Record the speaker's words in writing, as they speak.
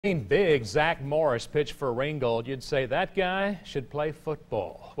Big Zach Morris pitched for Ringgold. You'd say that guy should play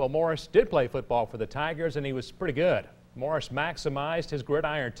football. Well, Morris did play football for the Tigers, and he was pretty good. Morris maximized his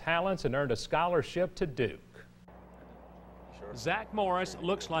gridiron talents and earned a scholarship to Duke. Zach Morris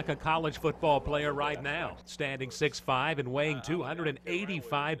looks like a college football player right now, standing 6'5" and weighing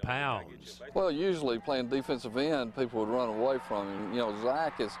 285 pounds. Well, usually playing defensive end, people would run away from him. You know,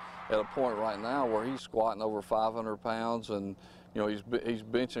 Zach is at a point right now where he's squatting over 500 pounds, and you know he's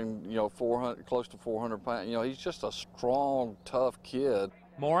benching close to 400 pounds. You know, he's just a strong, tough kid.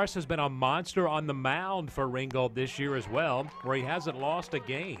 Morris has been a monster on the mound for Ringgold this year as well, where he hasn't lost a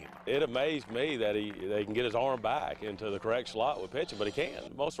game. It amazed me that he can get his arm back into the correct slot with pitching, but he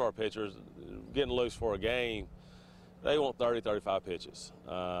can. Most of our pitchers getting loose for a game, they want 30, 35 pitches.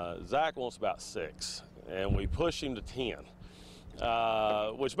 Zach wants about 6, and we push him to 10.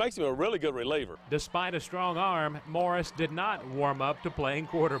 Which makes him a really good reliever. Despite a strong arm, Morris did not warm up to playing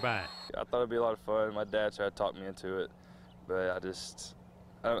quarterback. I thought it'd be a lot of fun. My dad tried to talk me into it, but I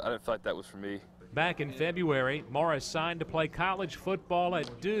didn't feel like that was for me. Back in February, Morris signed to play college football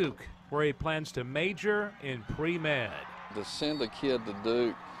at Duke, where he plans to major in pre-med. To send a kid to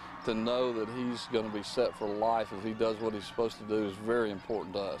Duke to know that he's going to be set for life if he does what he's supposed to do is very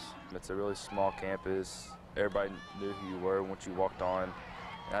important to us. It's a really small campus. Everybody knew who you were once you walked on,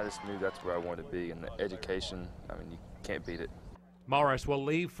 and I just knew that's where I wanted to be. And the education, I mean, you can't beat it. Morris will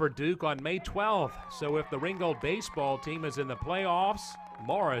leave for Duke on May 12th, so if the Ringgold baseball team is in the playoffs,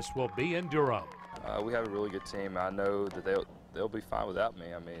 Morris will be in Durham. We have a really good team. I know that they'll be fine without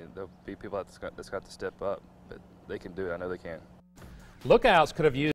me. I mean, there'll be people that's got to step up, but they can do it. I know they can. Lookouts could have used